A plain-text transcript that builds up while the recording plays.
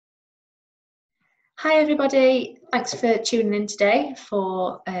Hi everybody, thanks for tuning in today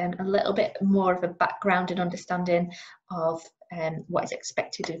for a little bit more of a background and understanding of what is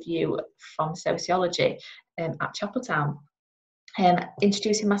expected of you from sociology at Chapeltown.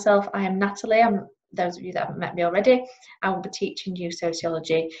 Introducing myself, I am Natalie. Those of you that haven't met me already, I will be teaching you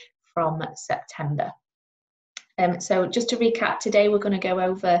sociology from September. So just to recap, today we're going to go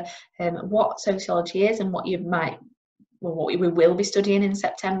over what sociology is and what we will be studying in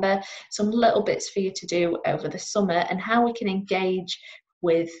September, some little bits for you to do over the summer, and how we can engage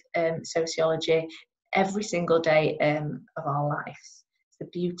with sociology every single day of our lives. It's the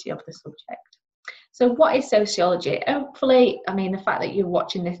beauty of the subject. So what is sociology? Hopefully, the fact that you're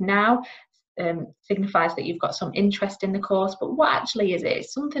watching this now signifies that you've got some interest in the course, but what actually is it?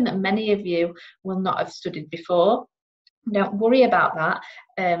 It's something that many of you will not have studied before. Don't worry about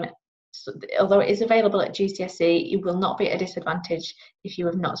that. So, although it is available at GCSE, you will not be at a disadvantage if you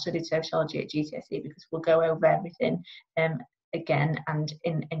have not studied sociology at GCSE, because we'll go over everything again and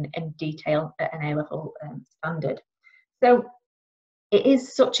in detail at an A-level standard. So it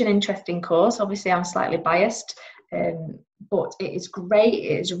is such an interesting course. Obviously, I'm slightly biased, but it is great,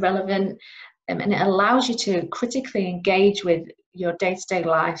 it is relevant, and it allows you to critically engage with your day-to-day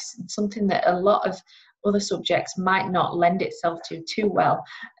lives, something that a lot of other subjects might not lend itself to too well.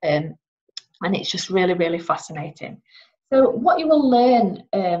 And it's just really, really fascinating. So what you will learn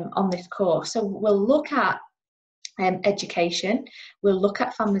on this course, so we'll look at education, we'll look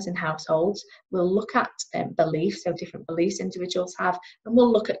at families and households, we'll look at beliefs, so different beliefs individuals have, and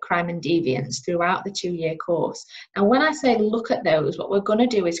we'll look at crime and deviance throughout the 2-year course. And when I say look at those, what we're going to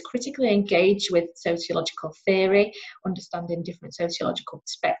do is critically engage with sociological theory, understanding different sociological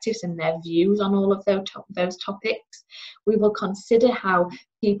perspectives and their views on all of those topics. We will consider how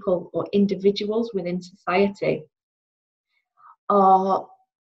people or individuals within society are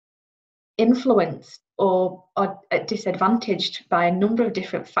influenced or are disadvantaged by a number of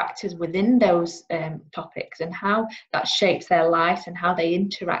different factors within those topics, and how that shapes their lives and how they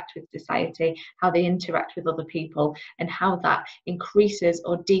interact with society, how they interact with other people, and how that increases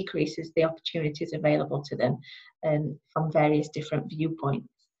or decreases the opportunities available to them from various different viewpoints.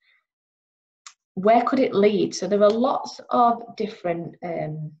 Where could it lead? So there are lots of different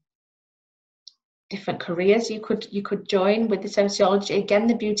careers you could join with the sociology. Again,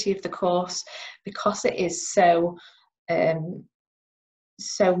 the beauty of the course, because it is so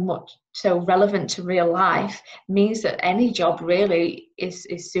relevant to real life, means that any job really is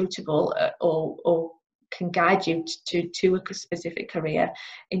suitable or can guide you to a specific career,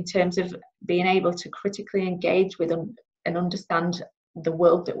 in terms of being able to critically engage with and understand the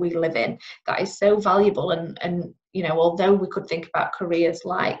world that we live in. That is so valuable, and although we could think about careers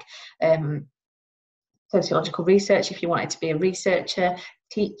like sociological research, if you wanted to be a researcher,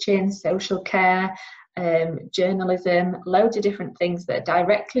 teaching, social care, journalism, loads of different things that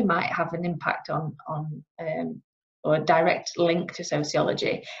directly might have an impact on or a direct link to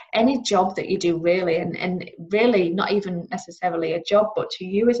sociology. Any job that you do really, and really not even necessarily a job, but to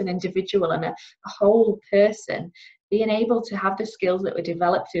you as an individual and a whole person, being able to have the skills that were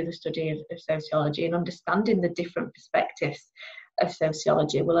developed through the study of sociology and understanding the different perspectives of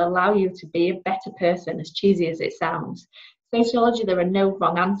sociology will allow you to be a better person, as cheesy as it sounds. Sociology, there are no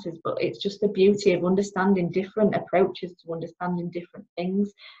wrong answers, but it's just the beauty of understanding different approaches to understanding different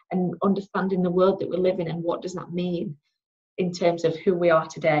things and understanding the world that we live in, and what does that mean in terms of who we are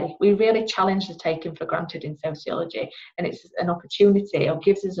today. We really challenge the taken for granted in sociology, and it's an opportunity, or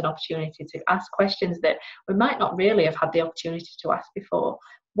gives us an opportunity, to ask questions that we might not really have had the opportunity to ask before.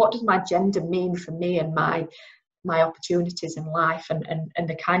 What does my gender mean for me and my opportunities in life, and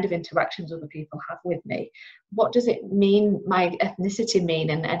the kind of interactions other people have with me? What does it mean, my ethnicity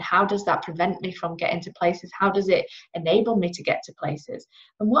mean, and how does that prevent me from getting to places? How does it enable me to get to places?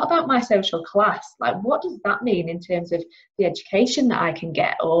 And what about my social class? Like, what does that mean in terms of the education that I can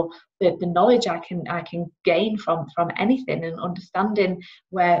get, or the knowledge I can gain from anything, and understanding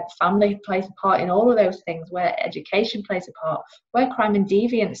where family plays a part in all of those things, where education plays a part, where crime and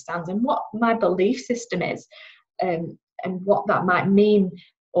deviance stands, and what my belief system is. And what that might mean,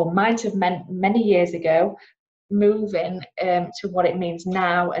 or might have meant many years ago, moving to what it means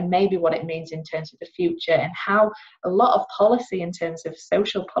now, and maybe what it means in terms of the future, and how a lot of policy in terms of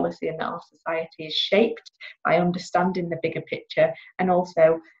social policy in our society is shaped by understanding the bigger picture, and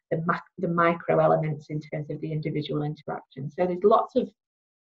also the micro elements in terms of the individual interaction. So there's lots of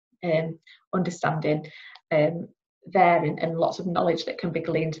understanding there, and lots of knowledge that can be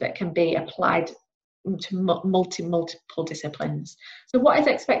gleaned, that can be applied to multiple disciplines. So what is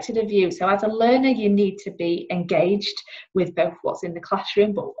expected of you? So as a learner, you need to be engaged with both what's in the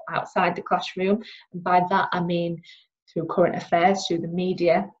classroom but outside the classroom. And by that I mean through current affairs, through the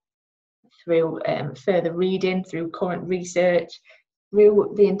media, through further reading, through current research,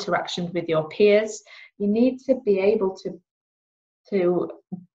 through the interactions with your peers. You need to be able to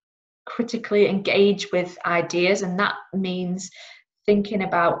critically engage with ideas, and that means thinking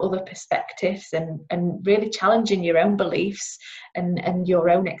about other perspectives and really challenging your own beliefs and your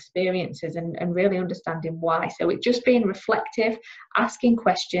own experiences and really understanding why. So it's just being reflective, asking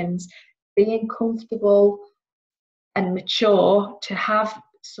questions, being comfortable and mature to have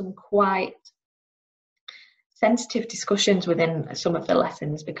some quite sensitive discussions within some of the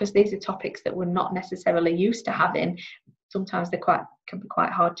lessons, because these are topics that we're not necessarily used to having. Sometimes they can be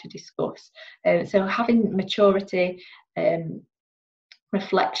quite hard to discuss. So having maturity,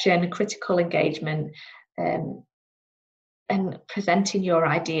 reflection, critical engagement, and presenting your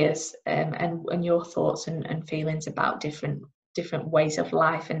ideas and your thoughts and feelings about different ways of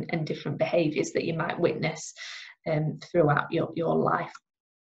life and different behaviours that you might witness throughout your life.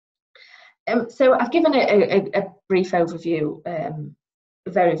 So I've given a brief overview, a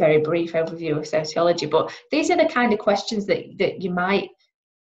very, very brief overview of sociology, but these are the kind of questions that you might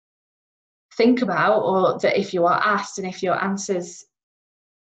think about, or that if you are asked and if your answers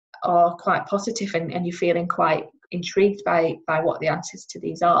are quite positive and you're feeling quite intrigued by what the answers to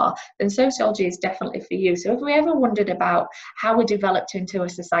these are, then sociology is definitely for you. So if we ever wondered about how we developed into a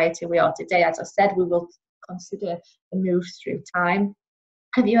society we are today, as I said, we will consider the moves through time.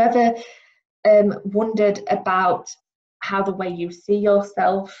 Have you ever wondered about how the way you see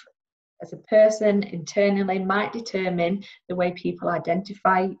yourself as a person internally might determine the way people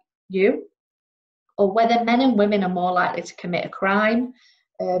identify you, or whether men and women are more likely to commit a crime,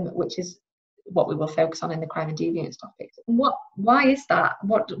 which is what we will focus on in the crime and deviance topics. Why is that?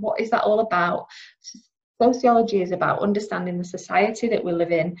 What is that all about? Sociology is about understanding the society that we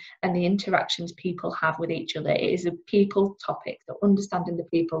live in and the interactions people have with each other. It is a people topic, so understanding the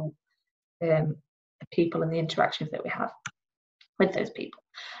people and the interactions that we have with those people.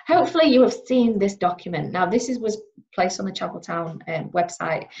 Hopefully you have seen this document. Now this was placed on the Chapeltown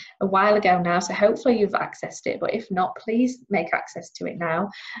website a while ago now, so hopefully you've accessed it, but if not, please make access to it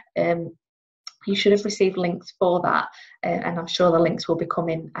now. You should have received links for that, and I'm sure the links will be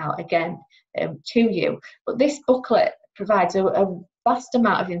coming out again to you. But this booklet provides a vast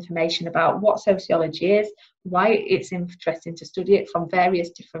amount of information about what sociology is, why it's interesting to study it from various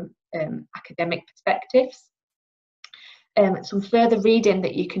different academic perspectives. Some further reading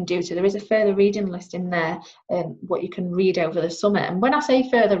that you can do. So there is a further reading list in there, what you can read over the summer. And when I say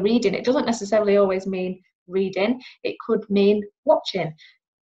further reading, it doesn't necessarily always mean reading. It could mean watching.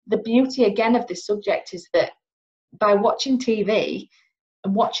 The beauty again of this subject is that by watching TV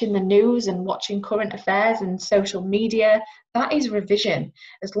and watching the news and watching current affairs and social media, that is revision.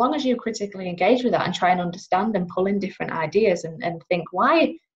 As long as you critically engage with that and try and understand and pull in different ideas and think,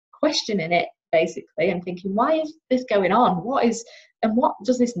 why, questioning it basically, and thinking, why is this going on? What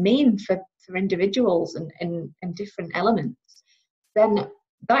does this mean for individuals and different elements? Then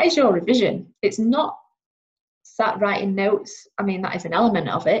that is your revision. It's not sat writing notes. I mean, that is an element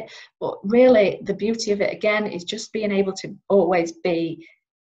of it, but really the beauty of it again is just being able to always be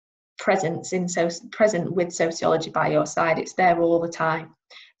present with sociology by your side. It's there all the time.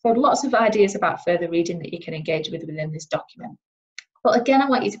 So lots of ideas about further reading that you can engage with within this document. But again, I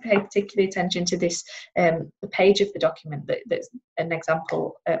want you to pay particular attention to this, the page of the document that's an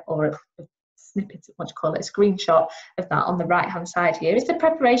example or a snippet, what do you call it, a screenshot of that on the right hand side here. It's the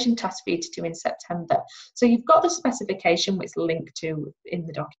preparation task for you to do in September. So you've got the specification which is linked to in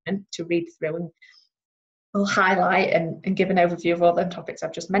the document to read through, and we'll highlight and give an overview of all the topics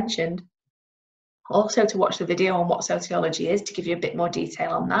I've just mentioned. Also to watch the video on what sociology is to give you a bit more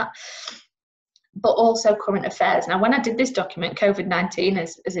detail on that, but also current affairs. Now when I did this document, COVID-19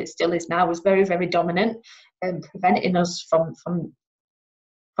 as it still is now was very, very dominant and preventing us from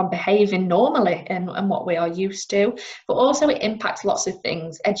behaving normally and what we are used to, but also it impacts lots of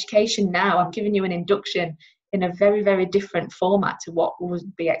things. Education now, I'm giving you an induction in a very, very different format to what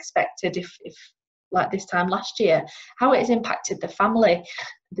would be expected if like this time last year. How it has impacted the family,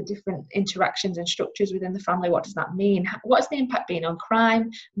 the different interactions and structures within the family. What does that mean? What is the impact being on crime?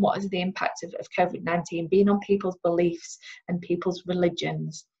 What is the impact of COVID-19 being on people's beliefs and people's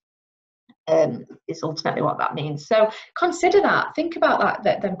religions? Is ultimately what that means. So consider that, think about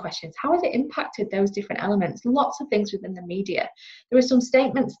them questions. How has it impacted those different elements? Lots of things within the media. There are some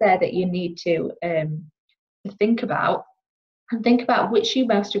statements there that you need to think about. and think about which you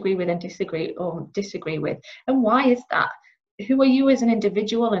most agree with and disagree with, and why is that? Who are you as an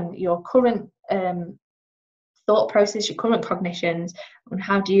individual, and your current thought process, your current cognitions, and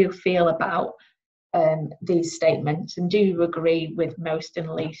how do you feel about these statements, and do you agree with most and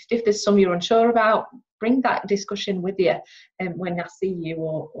least? If there's some you're unsure about, bring that discussion with you when I see you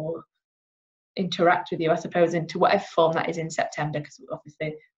or interact with you, I suppose, into whatever form that is in September, because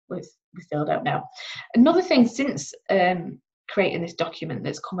obviously we still don't know. Another thing since creating this document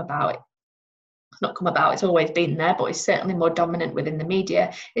that's come about, it's not come about, it's always been there, but it's certainly more dominant within the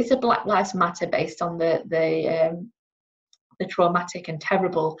media, is the Black Lives Matter, based on the traumatic and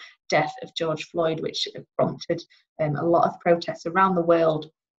terrible death of George Floyd, which prompted a lot of protests around the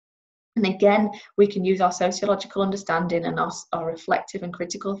world. And again, we can use our sociological understanding and our reflective and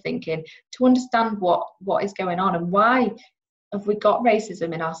critical thinking to understand what is going on and why have we got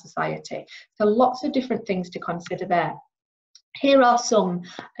racism in our society. So lots of different things to consider there. Here are some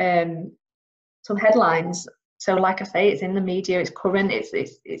headlines. So like I say, it's in the media, it's current,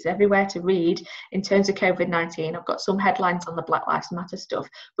 it's everywhere to read in terms of COVID-19. I've got some headlines on the Black Lives Matter stuff,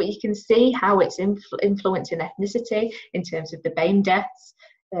 but you can see how it's influencing ethnicity in terms of the BAME deaths,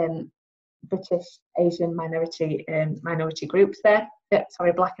 British Asian minority groups there,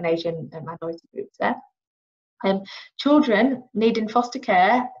 Black and Asian minority groups there. Children needing foster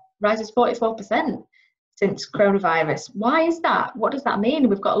care rises 44% since coronavirus. Why is that? What does that mean?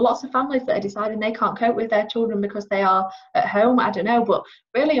 We've got lots of families that are deciding they can't cope with their children because they are at home. I don't know, but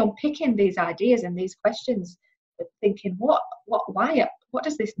really unpicking these ideas and these questions, thinking why, what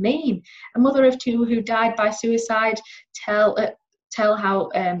does this mean? A mother of two who died by suicide tell how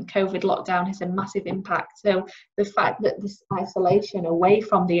COVID lockdown has a massive impact. So the fact that this isolation away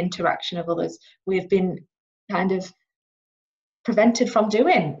from the interaction of others, we've been kind of prevented from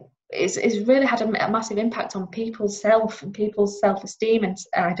doing, is really had a massive impact on people's self-esteem and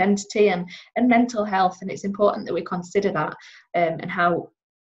identity and mental health. And it's important that we consider that and how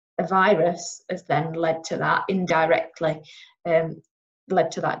a virus has then led to that, indirectly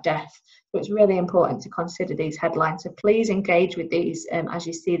led to that death. So it's really important to consider these headlines. So please engage with these as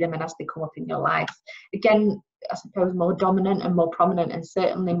you see them and as they come up in your life. Again, I suppose more dominant and more prominent, and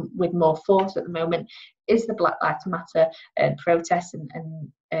certainly with more force at the moment, is the Black Lives Matter protests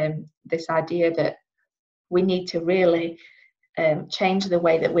and this idea that we need to really change the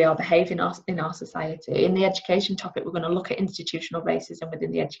way that we are behaving in our society. In the education topic, we're going to look at institutional racism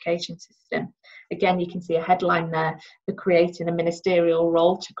within the education system. Again, you can see a headline there for creating a ministerial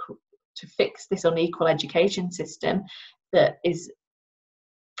role to fix this unequal education system that is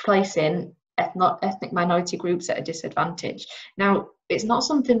placing ethnic minority groups at a disadvantage. Now, it's not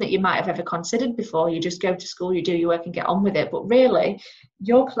something that you might have ever considered before. You just go to school, you do your work and get on with it. But really,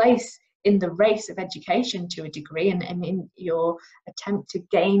 your place in the race of education to a degree, and in your attempt to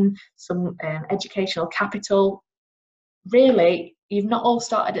gain some educational capital, really, you've not all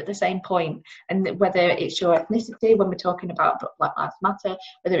started at the same point. And whether it's your ethnicity, when we're talking about Black Lives Matter,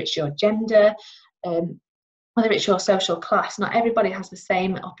 whether it's your gender, whether it's your social class, not everybody has the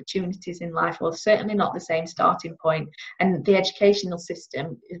same opportunities in life, or certainly not the same starting point. And the educational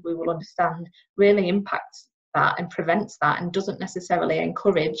system, as we will understand, really impacts that and prevents that, and doesn't necessarily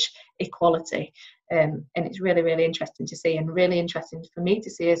encourage equality. And it's really, really interesting to see, and really interesting for me to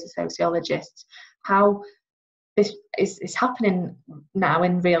see as a sociologist, how this is happening now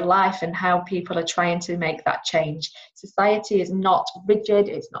in real life, and how people are trying to make that change. Society is not rigid,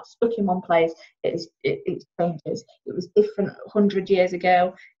 it's not stuck in one place, it changes. It was different 100 years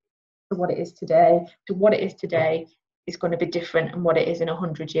ago to what it is today. To what it is today is going to be different, and what it is in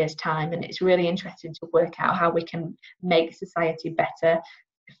 100 years' time. And it's really interesting to work out how we can make society better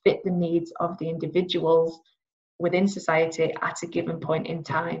to fit the needs of the individuals within society at a given point in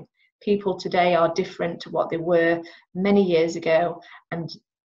time. People today are different to what they were many years ago, and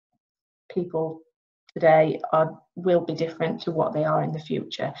people today will be different to what they are in the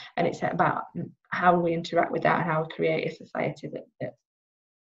future. And it's about how we interact with that and how we create a society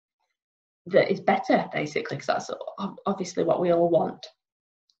that is better, basically, because that's obviously what we all want.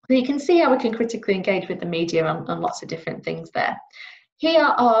 So you can see how we can critically engage with the media on lots of different things there. Here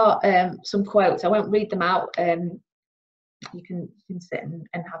are some quotes. I won't read them out. You can sit and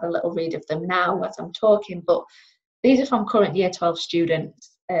have a little read of them now as I'm talking, but these are from current year 12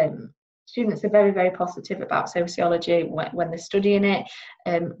 students. Students are very, very positive about sociology when they're studying it.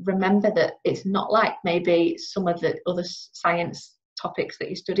 Remember that it's not like maybe some of the other science topics that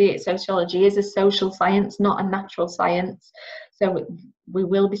you study. Sociology is a social science, not a natural science. So we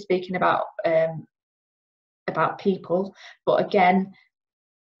will be speaking about people, but again,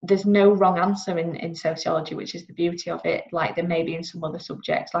 there's no wrong answer in sociology, which is the beauty of it, like there may be in some other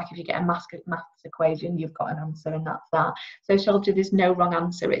subjects. Like if you get a maths equation, you've got an answer and that's that. Sociology, there's no wrong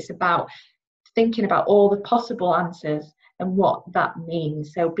answer. It's about thinking about all the possible answers and what that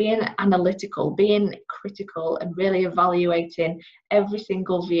means. So being analytical, being critical, and really evaluating every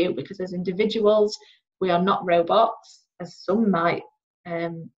single view, because as individuals, we are not robots, as some might,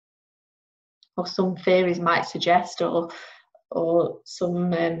 or some theories might suggest, or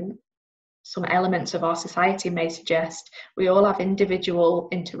some elements of our society may suggest. We all have individual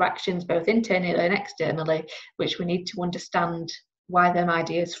interactions, both internally and externally, which we need to understand why them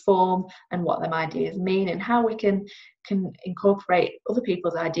ideas form and what them ideas mean, and how we can incorporate other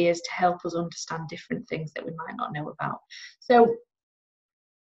people's ideas to help us understand different things that we might not know about. So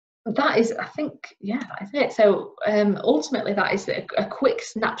that is, I think, yeah, that is it. So ultimately, that is a quick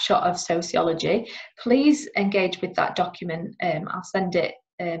snapshot of sociology. Please engage with that document. I'll send it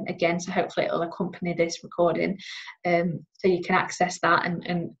again, so hopefully it'll accompany this recording, so you can access that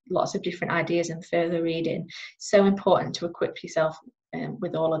and lots of different ideas and further reading. So important to equip yourself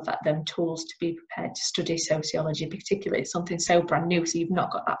with all of them tools to be prepared to study sociology, particularly it's something so brand new, so you've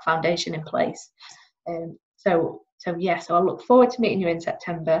not got that foundation in place. So I look forward to meeting you in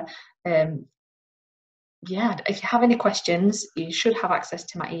September. Yeah, if you have any questions, you should have access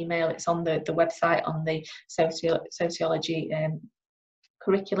to my email. It's on the website, on the sociology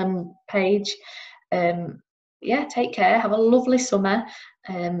curriculum page. Yeah, take care, have a lovely summer.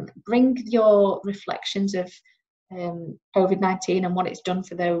 Bring your reflections of COVID-19 and what it's done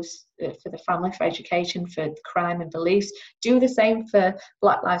for those, for the family, for education, for crime and beliefs. Do the same for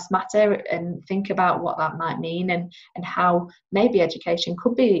Black Lives Matter and think about what that might mean, and how maybe education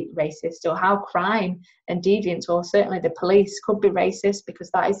could be racist, or how crime and deviance, or certainly the police, could be racist,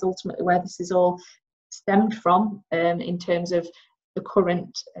 because that is ultimately where this is all stemmed from, in terms of the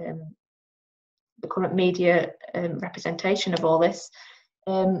current media representation of all this.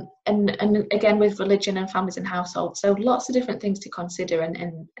 And again, with religion and families and households, so lots of different things to consider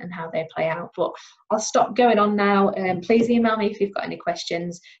and how they play out. But I'll stop going on now. Please email me if you've got any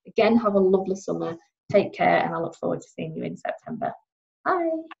questions. Again, have a lovely summer, take care, and I look forward to seeing you in September. Bye.